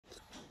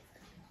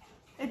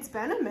It's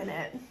been a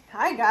minute.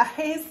 Hi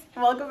guys,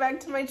 welcome back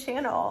to my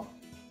channel.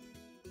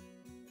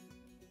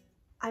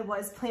 I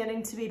was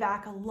planning to be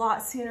back a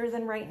lot sooner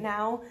than right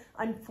now.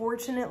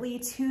 Unfortunately,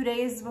 2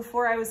 days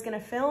before I was gonna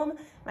film,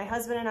 my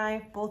husband and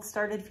I both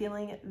started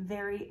feeling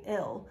very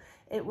ill.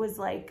 It was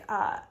like,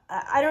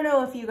 I don't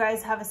know if you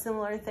guys have a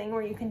similar thing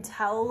where you can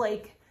tell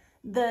like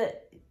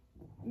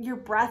your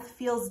breath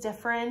feels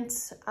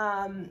different.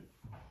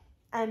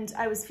 And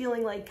I was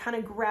feeling like kind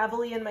of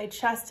gravelly in my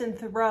chest and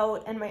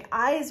throat, and my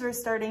eyes were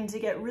starting to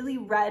get really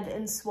red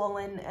and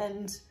swollen,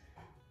 and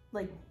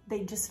like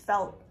they just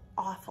felt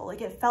awful.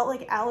 Like it felt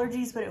like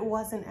allergies, but it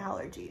wasn't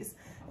allergies.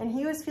 And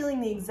he was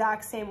feeling the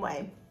exact same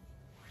way.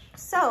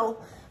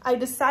 So I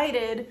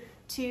decided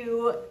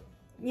to,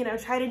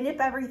 try to nip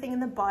everything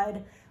in the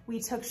bud. We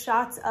took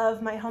shots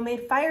of my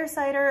homemade fire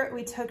cider.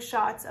 We took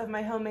shots of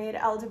my homemade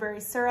elderberry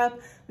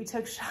syrup. We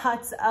took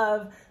shots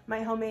of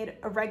my homemade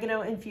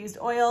oregano infused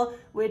oil,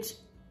 which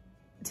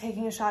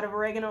taking a shot of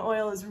oregano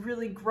oil is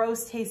really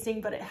gross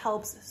tasting, but it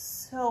helps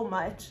so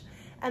much.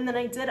 And then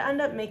I did end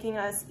up making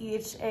us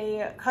each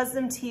a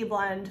custom tea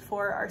blend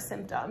for our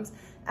symptoms.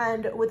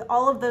 And with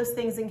all of those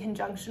things in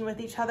conjunction with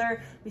each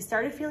other, we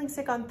started feeling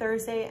sick on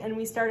Thursday and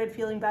we started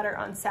feeling better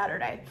on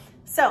Saturday.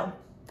 So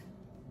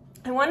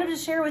I wanted to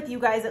share with you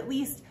guys at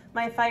least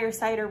my fire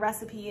cider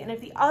recipe. And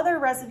if the other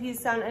recipes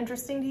sound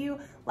interesting to you,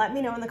 let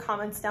me know in the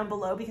comments down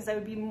below, because I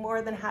would be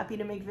more than happy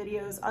to make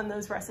videos on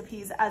those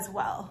recipes as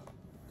well.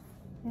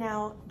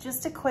 Now,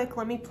 just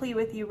let me plead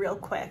with you real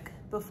quick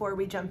before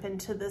we jump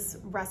into this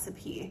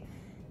recipe.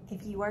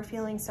 If you are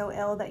feeling so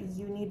ill that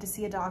you need to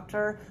see a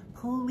doctor,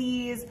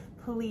 please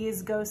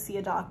go see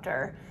a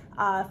doctor.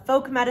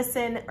 Folk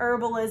medicine,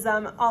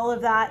 herbalism, all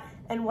of that,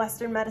 and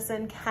Western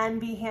medicine can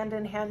be hand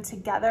in hand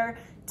together.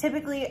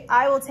 Typically,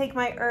 I will take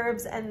my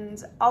herbs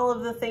and all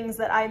of the things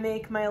that I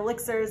make, my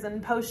elixirs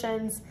and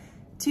potions,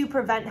 to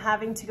prevent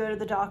having to go to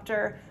the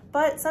doctor.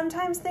 But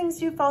sometimes things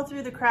do fall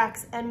through the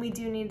cracks and we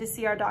do need to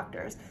see our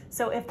doctors.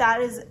 So if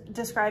that is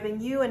describing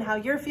you and how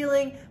you're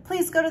feeling,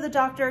 please go to the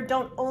doctor.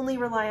 Don't only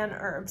rely on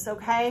herbs,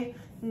 okay?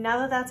 Now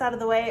that that's out of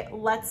the way,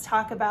 let's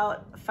talk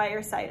about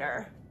fire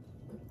cider.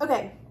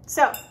 Okay,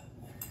 so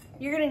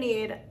you're gonna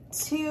need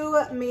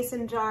 2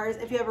 mason jars.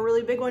 If you have a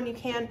really big one, you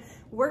can.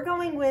 We're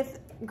going with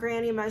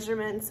granny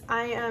measurements.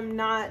 I am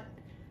not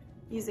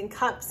using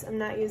cups, I'm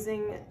not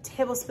using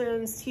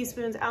tablespoons,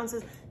 teaspoons,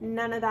 ounces,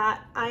 none of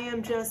that. I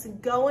am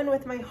just going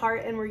with my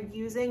heart, and we're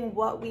using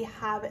what we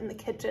have in the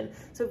kitchen.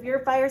 So if your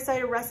fire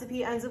cider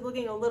recipe ends up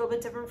looking a little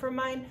bit different from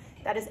mine,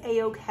 that is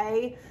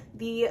a-okay.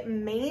 The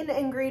main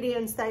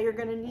ingredients that you're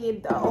gonna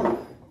need though,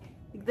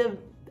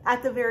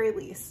 at the very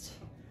least,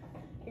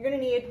 you're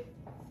gonna need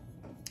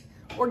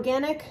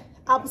organic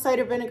apple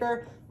cider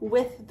vinegar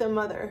with the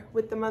mother.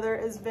 With the mother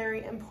is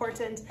very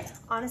important.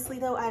 Honestly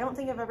though, I don't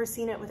think I've ever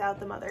seen it without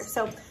the mother.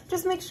 So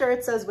just make sure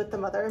it says with the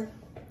mother.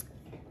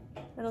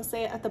 It'll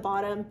say it at the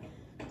bottom.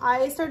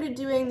 I started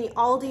doing the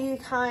Aldi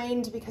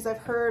kind because I've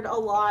heard a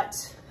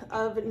lot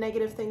of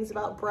negative things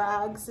about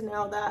Bragg's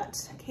now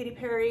that Katy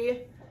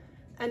Perry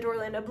and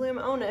Orlando Bloom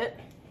own it.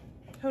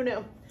 Who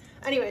knew?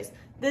 Anyways,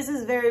 this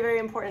is very, very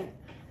important.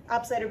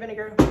 Apple cider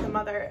vinegar with the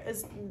mother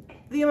is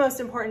the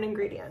most important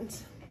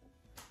ingredient.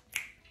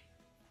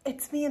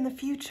 It's me in the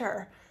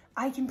future.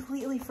 I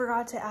completely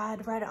forgot to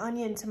add red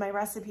onion to my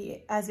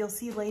recipe, as you'll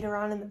see later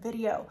on in the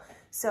video.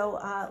 So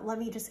let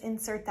me just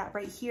insert that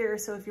right here.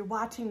 So if you're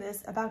watching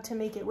this, about to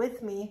make it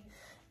with me,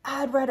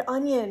 add red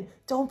onion.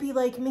 Don't be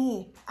like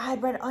me,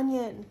 add red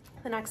onion.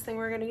 The next thing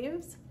we're gonna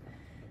use,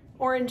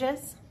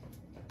 oranges.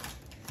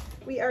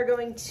 We are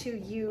going to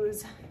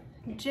use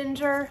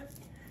ginger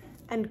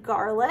and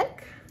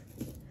garlic.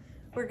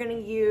 We're gonna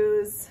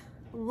use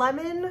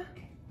lemon,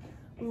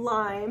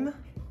 lime.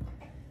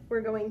 We're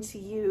going to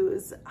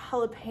use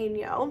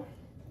jalapeno.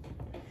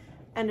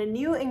 And a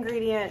new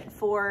ingredient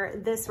for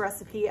this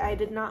recipe, I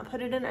did not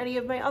put it in any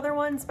of my other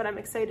ones, but I'm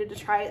excited to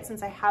try it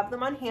since I have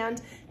them on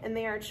hand and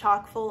they are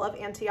chock full of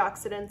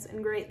antioxidants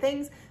and great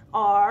things,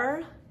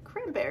 are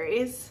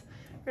cranberries.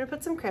 We're gonna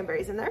put some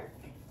cranberries in there.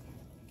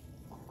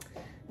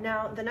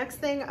 Now, the next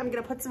thing, I'm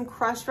gonna put some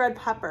crushed red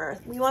pepper.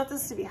 We want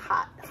this to be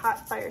hot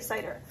fire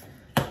cider.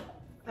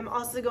 I'm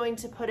also going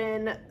to put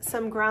in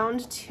some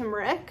ground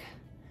turmeric.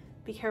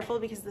 Be careful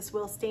because this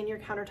will stain your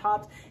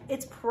countertops.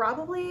 It's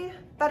probably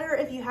better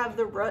if you have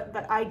the root,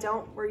 but I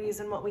don't. We're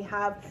using what we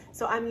have.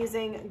 So I'm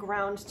using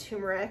ground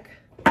turmeric.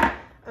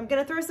 I'm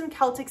gonna throw some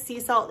Celtic sea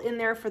salt in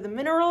there for the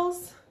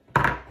minerals.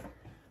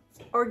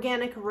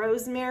 Organic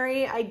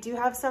rosemary. I do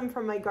have some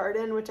from my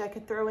garden, which I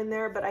could throw in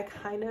there, but I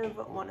kind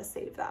of wanna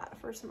save that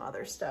for some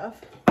other stuff.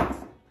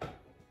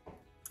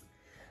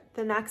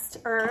 The next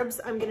herbs,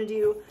 I'm gonna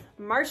do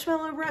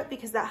marshmallow root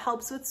because that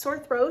helps with sore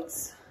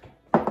throats.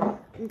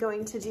 I'm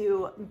going to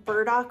do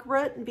burdock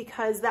root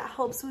because that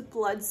helps with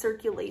blood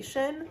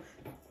circulation,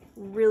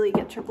 really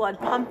get your blood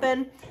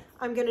pumping.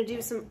 I'm gonna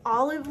do some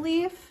olive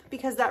leaf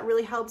because that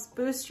really helps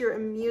boost your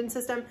immune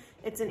system.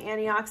 It's an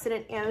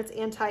antioxidant and it's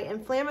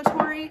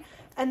anti-inflammatory.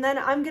 And then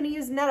I'm gonna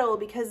use nettle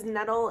because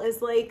nettle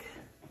is like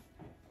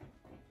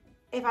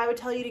if I would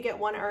tell you to get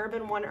one herb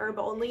and one herb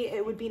only,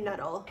 it would be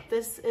nettle.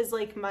 This is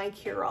like my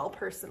cure-all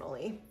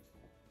personally.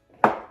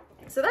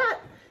 So that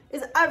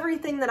is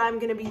everything that I'm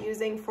gonna be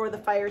using for the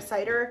fire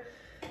cider.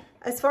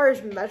 As far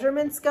as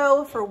measurements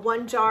go, for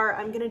one jar,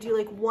 I'm gonna do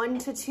like 1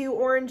 to 2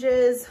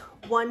 oranges,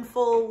 1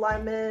 full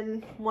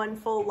lemon, 1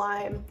 full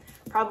lime,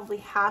 probably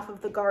half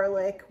of the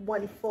garlic,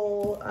 1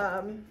 full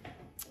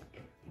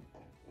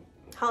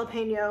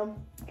jalapeno,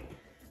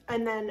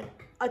 and then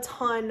a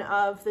ton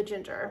of the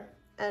ginger.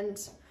 And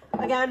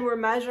again, we're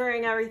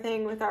measuring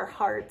everything with our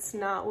hearts,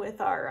 not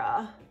with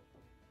our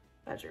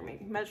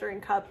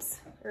measuring cups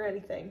or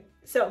anything.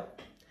 So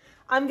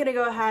I'm gonna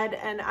go ahead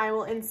and I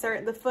will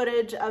insert the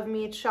footage of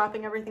me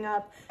chopping everything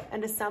up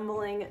and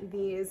assembling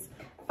these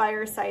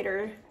fire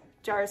cider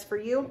jars for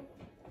you.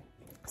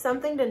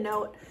 Something to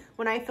note,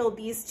 when I fill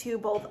these two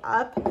both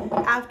up,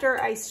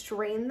 after I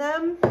strain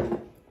them,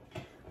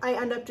 I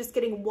end up just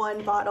getting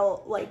one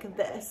bottle like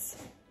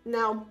this.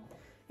 Now,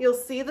 you'll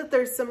see that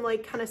there's some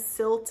like kind of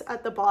silt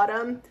at the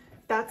bottom.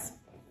 That's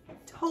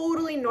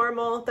totally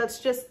normal. That's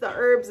just the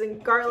herbs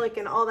and garlic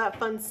and all that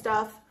fun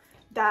stuff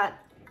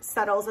that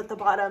settles at the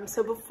bottom.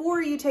 So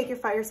before you take your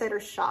fire cider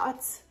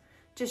shots,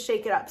 just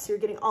shake it up so you're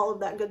getting all of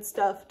that good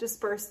stuff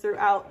dispersed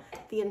throughout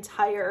the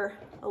entire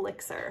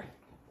elixir.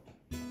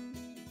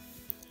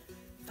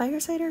 Fire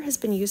cider has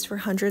been used for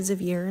hundreds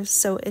of years,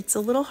 so it's a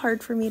little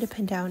hard for me to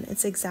pin down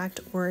its exact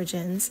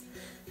origins.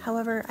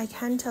 However, I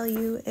can tell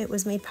you it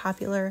was made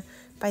popular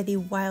by the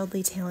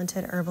wildly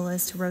talented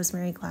herbalist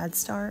Rosemary in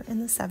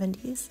the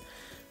 70s,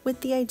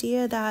 with the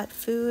idea that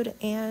food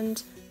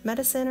and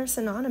medicine are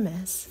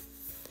synonymous.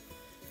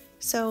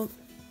 So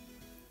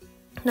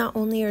not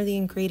only are the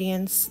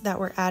ingredients that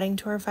we're adding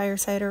to our fire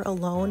cider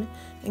alone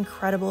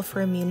incredible for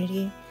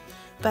immunity,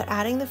 but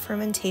adding the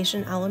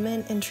fermentation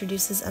element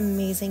introduces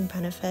amazing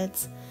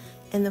benefits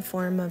in the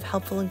form of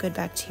helpful and good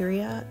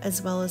bacteria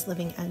as well as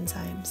living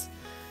enzymes.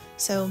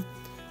 So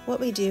what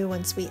we do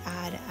once we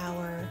add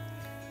our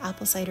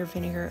apple cider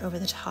vinegar over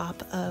the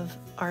top of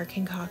our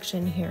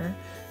concoction here,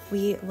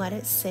 we let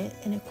it sit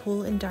in a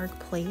cool and dark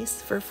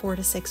place for 4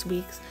 to 6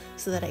 weeks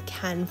so that it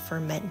can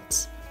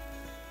ferment.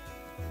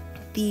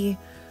 The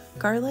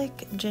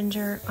garlic,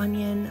 ginger,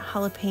 onion,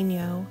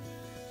 jalapeno,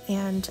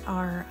 and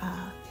our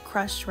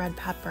crushed red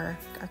pepper,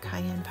 our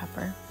cayenne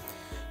pepper,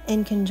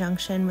 in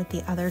conjunction with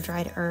the other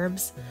dried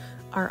herbs,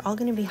 are all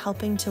going to be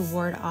helping to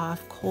ward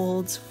off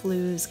colds,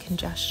 flus,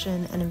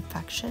 congestion, and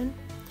infection.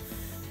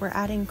 We're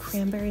adding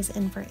cranberries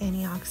in for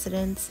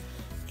antioxidants,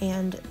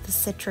 and the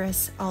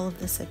citrus, all of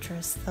the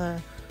citrus,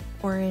 the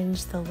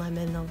orange, the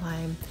lemon, the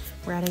lime,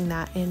 we're adding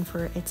that in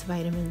for its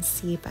vitamin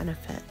C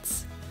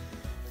benefits.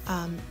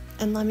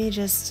 And let me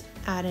just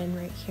add in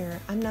right here,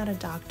 I'm not a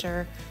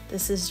doctor.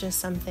 This is just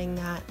something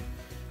that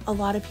a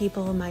lot of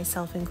people,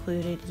 myself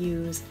included,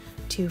 use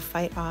to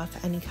fight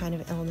off any kind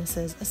of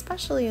illnesses,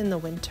 especially in the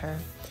winter.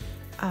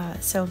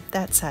 So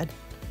that said,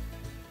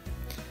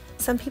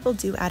 some people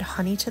do add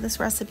honey to this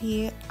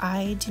recipe.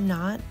 I do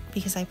not,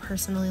 because I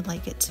personally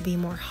like it to be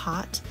more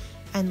hot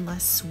and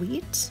less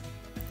sweet.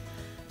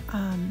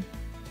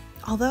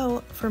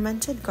 Although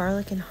fermented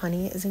garlic and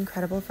honey is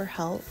incredible for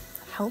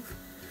health.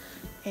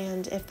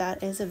 And if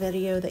that is a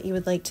video that you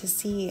would like to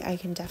see, I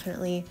can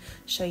definitely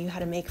show you how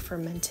to make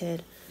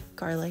fermented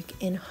garlic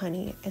in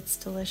honey. It's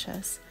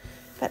delicious.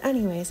 But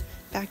anyways,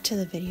 back to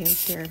the video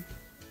here.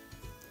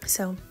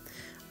 So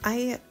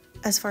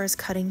as far as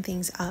cutting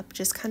things up,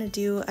 just kind of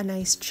do a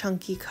nice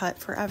chunky cut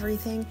for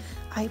everything.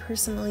 I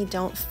personally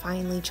don't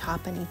finely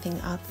chop anything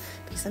up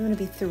because I'm going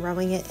to be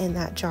throwing it in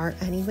that jar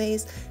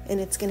anyways, and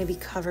it's going to be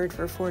covered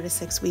for 4 to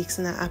 6 weeks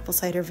in that apple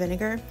cider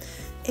vinegar.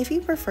 If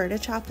you prefer to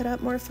chop it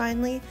up more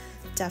finely,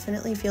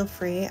 definitely feel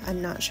free.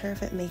 I'm not sure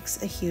if it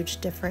makes a huge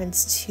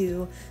difference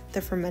to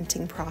the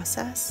fermenting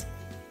process.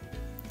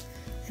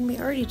 And we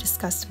already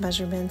discussed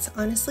measurements.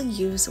 Honestly,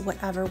 use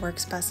whatever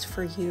works best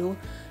for you.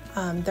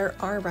 There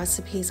are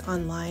recipes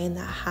online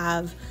that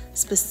have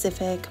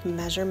specific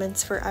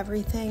measurements for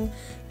everything,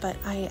 but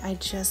I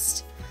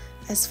just,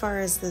 as far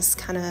as this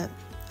kind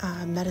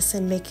of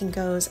medicine making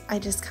goes, I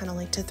just kind of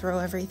like to throw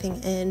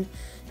everything in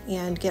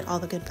and get all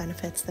the good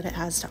benefits that it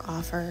has to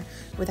offer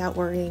without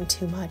worrying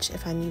too much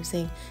if I'm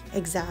using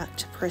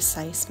exact,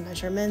 precise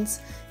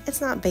measurements. It's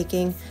not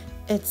baking,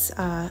 it's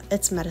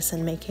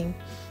medicine making.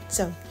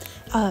 So,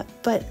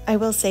 but I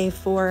will say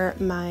for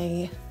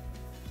my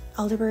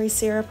elderberry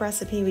syrup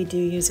recipe, we do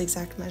use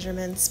exact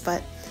measurements,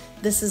 but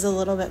this is a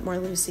little bit more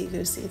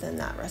loosey-goosey than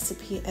that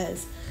recipe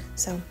is.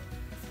 So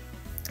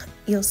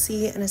you'll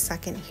see in a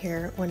second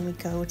here when we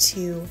go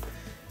to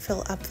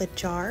fill up the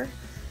jar,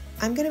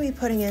 I'm going to be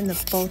putting in the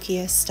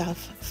bulkiest stuff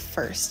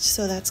first.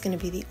 So that's going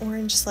to be the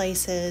orange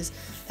slices,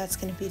 that's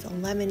going to be the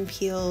lemon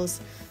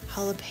peels,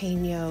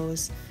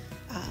 jalapenos,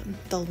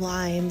 the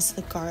limes,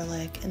 the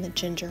garlic, and the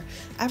ginger.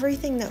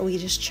 Everything that we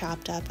just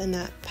chopped up in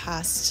that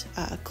past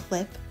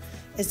clip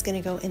is going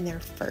to go in there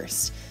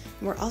first.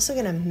 And we're also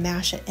going to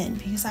mash it in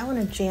because I want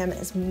to jam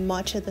as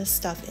much of this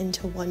stuff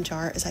into one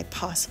jar as I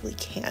possibly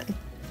can.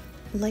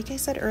 Like I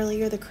said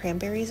earlier, the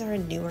cranberries are a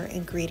newer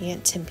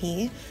ingredient to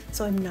me,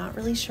 so I'm not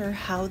really sure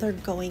how they're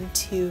going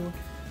to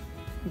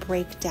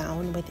break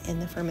down within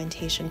the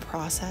fermentation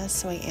process.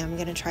 So I am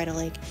going to try to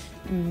like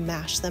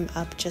mash them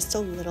up just a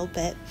little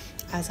bit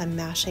as I'm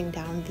mashing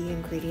down the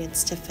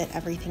ingredients to fit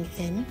everything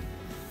in.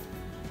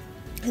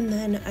 And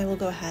then I will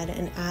go ahead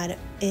and add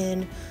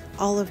in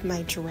all of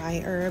my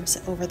dry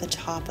herbs over the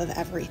top of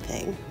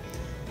everything.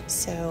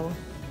 So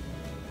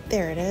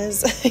there it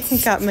is.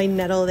 I got my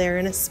nettle there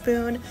in a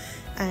spoon,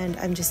 and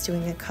I'm just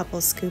doing a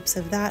couple scoops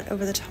of that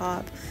over the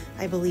top.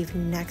 I believe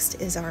next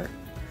is our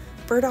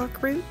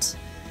burdock root,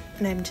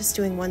 and I'm just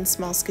doing one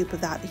small scoop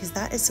of that because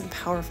that is some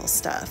powerful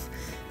stuff.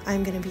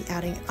 I'm going to be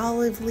adding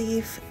olive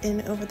leaf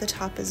in over the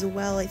top as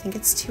well. I think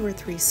it's 2 or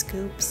 3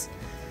 scoops.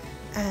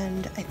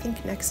 And I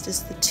think next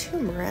is the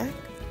turmeric.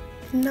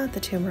 Not the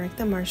turmeric,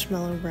 the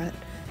marshmallow root.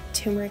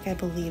 Turmeric, I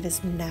believe,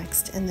 is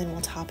next, and then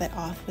we'll top it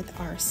off with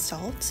our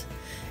salt.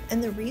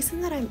 And the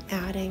reason that I'm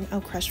adding, oh,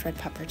 crushed red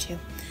pepper too.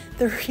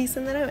 The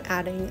reason that I'm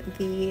adding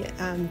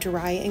the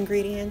dry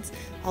ingredients,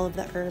 all of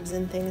the herbs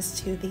and things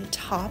to the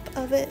top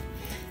of it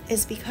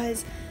is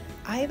because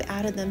I've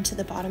added them to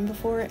the bottom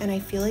before, and I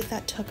feel like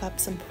that took up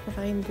some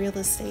prime real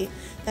estate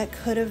that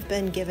could have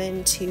been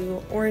given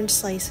to orange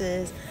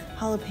slices,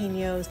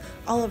 jalapeños,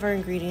 all of our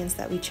ingredients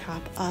that we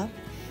chop up.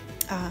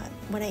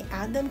 When I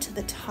add them to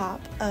the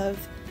top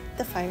of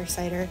the fire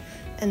cider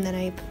and then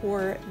I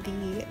pour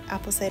the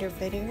apple cider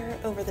vinegar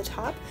over the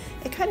top,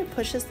 it kind of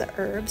pushes the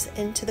herbs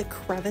into the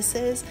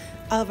crevices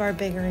of our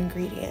bigger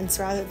ingredients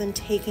rather than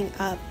taking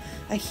up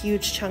a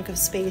huge chunk of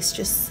space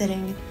just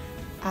sitting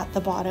at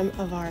the bottom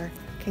of our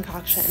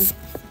concoction.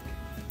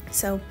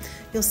 So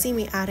you'll see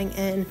me adding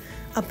in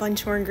a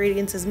bunch more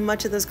ingredients, as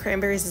much of those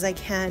cranberries as I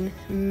can,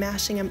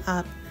 mashing them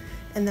up,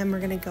 and then we're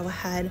gonna go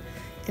ahead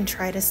and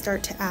try to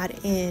start to add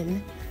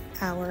in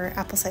our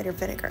apple cider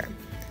vinegar.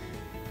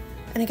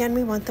 And again,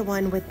 we want the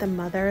one with the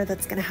mother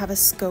that's gonna have a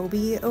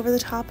SCOBY over the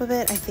top of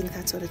it. I think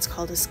that's what it's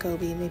called, a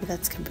SCOBY, maybe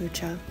that's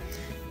kombucha.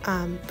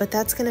 But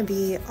that's gonna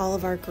be all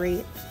of our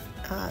great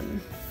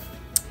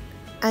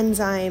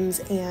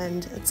enzymes,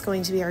 and it's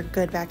going to be our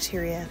good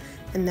bacteria,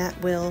 and that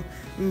will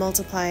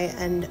multiply,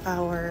 and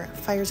our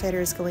fire cider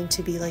is going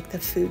to be like the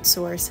food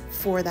source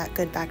for that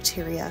good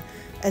bacteria,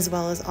 as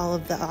well as all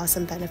of the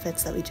awesome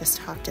benefits that we just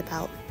talked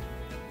about.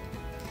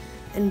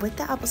 And with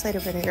the apple cider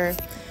vinegar,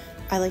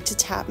 I like to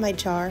tap my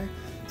jar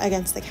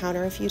against the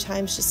counter a few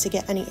times just to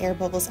get any air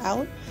bubbles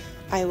out.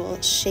 I will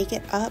shake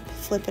it up,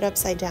 flip it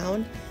upside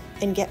down,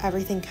 and get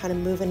everything kind of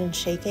moving and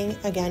shaking.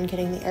 Again,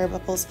 getting the air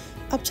bubbles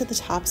up to the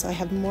top so I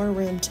have more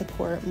room to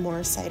pour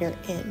more cider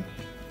in.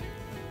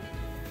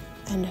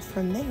 And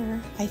from there,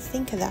 I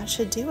think that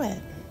should do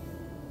it.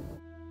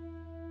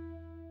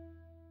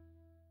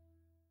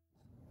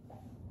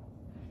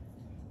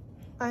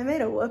 I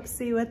made a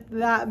whoopsie with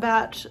that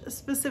batch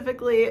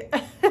specifically,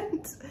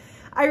 and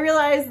I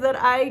realized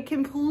that I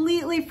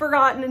completely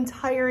forgot an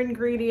entire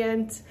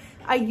ingredient.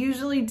 I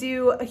usually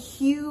do a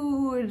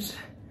huge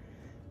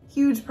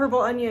purple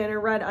onion or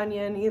red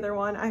onion, either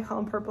one. I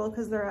call them purple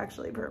because they're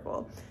actually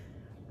purple.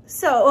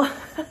 So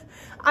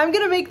I'm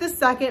gonna make the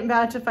second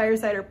batch of fire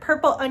cider.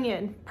 Purple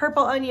onion,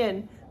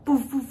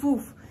 boof, boof,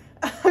 boof.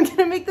 I'm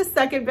gonna make the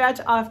second batch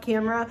off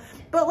camera,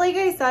 but like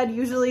I said,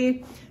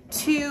 usually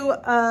 2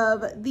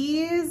 of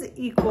these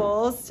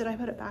equals, did I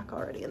put it back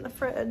already in the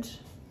fridge?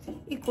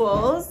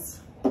 Equals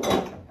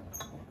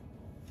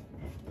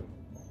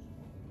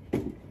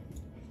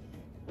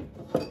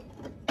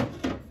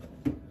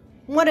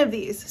one of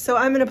these. So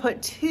I'm gonna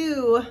put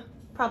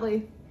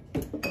probably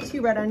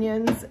 2 red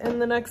onions in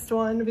the next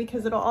one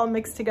because it'll all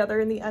mix together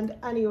in the end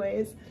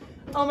anyways.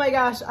 Oh my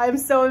gosh, I'm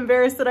so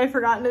embarrassed that I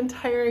forgot an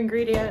entire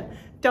ingredient.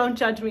 Don't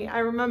judge me, I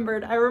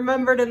remembered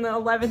in the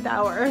 11th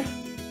hour.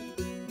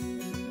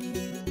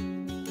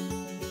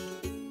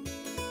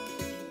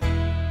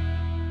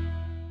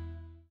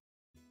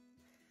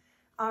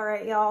 All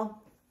right, y'all,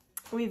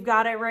 we've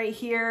got it right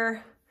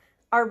here.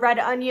 Our red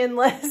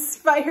onion-less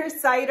fire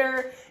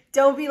cider.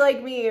 Don't be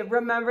like me,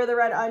 remember the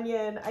red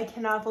onion. I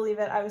cannot believe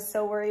it. I was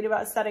so worried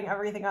about setting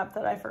everything up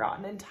that I forgot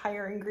an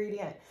entire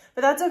ingredient.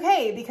 But that's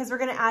okay because we're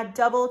gonna add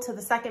double to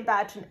the second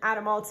batch and add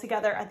them all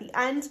together at the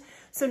end.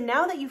 So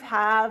now that you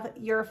have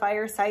your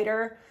fire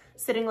cider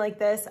sitting like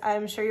this,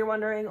 I'm sure you're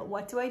wondering,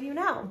 what do I do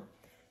now?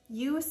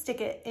 You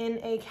stick it in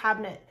a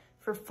cabinet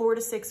for 4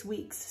 to 6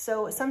 weeks.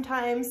 So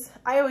sometimes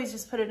I always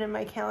just put it in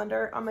my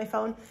calendar on my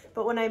phone,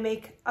 but when I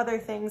make other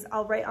things,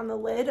 I'll write on the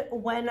lid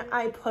when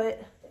I put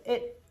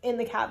it in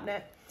the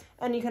cabinet.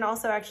 And you can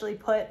also actually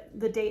put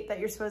the date that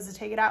you're supposed to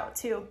take it out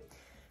too.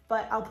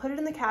 But I'll put it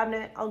in the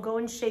cabinet, I'll go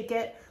and shake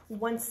it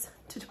once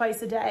to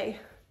twice a day.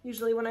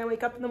 Usually when I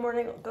wake up in the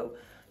morning, I'll go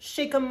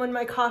shake them when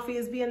my coffee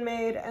is being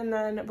made, and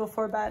then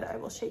before bed, I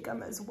will shake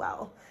them as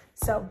well.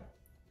 So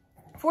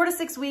 4 to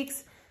 6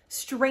 weeks,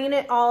 strain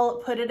it all,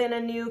 put it in a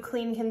new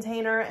clean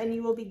container, and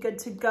you will be good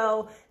to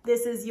go.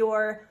 This is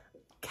your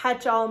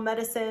catch-all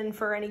medicine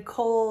for any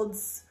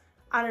colds.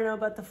 I don't know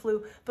about the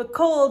flu, but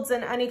colds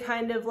and any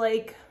kind of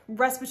like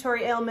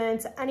respiratory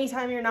ailments.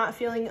 Anytime you're not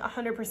feeling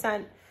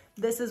 100%,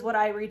 this is what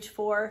I reach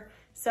for.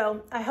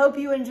 So I hope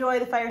you enjoy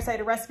the fire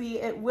cider recipe.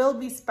 It will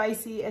be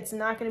spicy. It's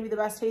not going to be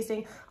the best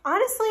tasting.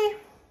 Honestly,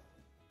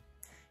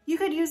 you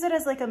could use it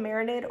as like a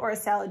marinade or a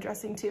salad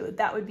dressing too.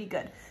 That would be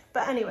good.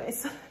 But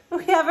anyways,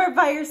 we have our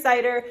fire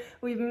cider.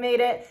 We've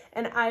made it,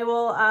 and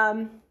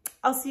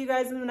I'll see you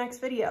guys in the next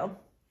video.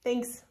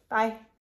 Thanks. Bye.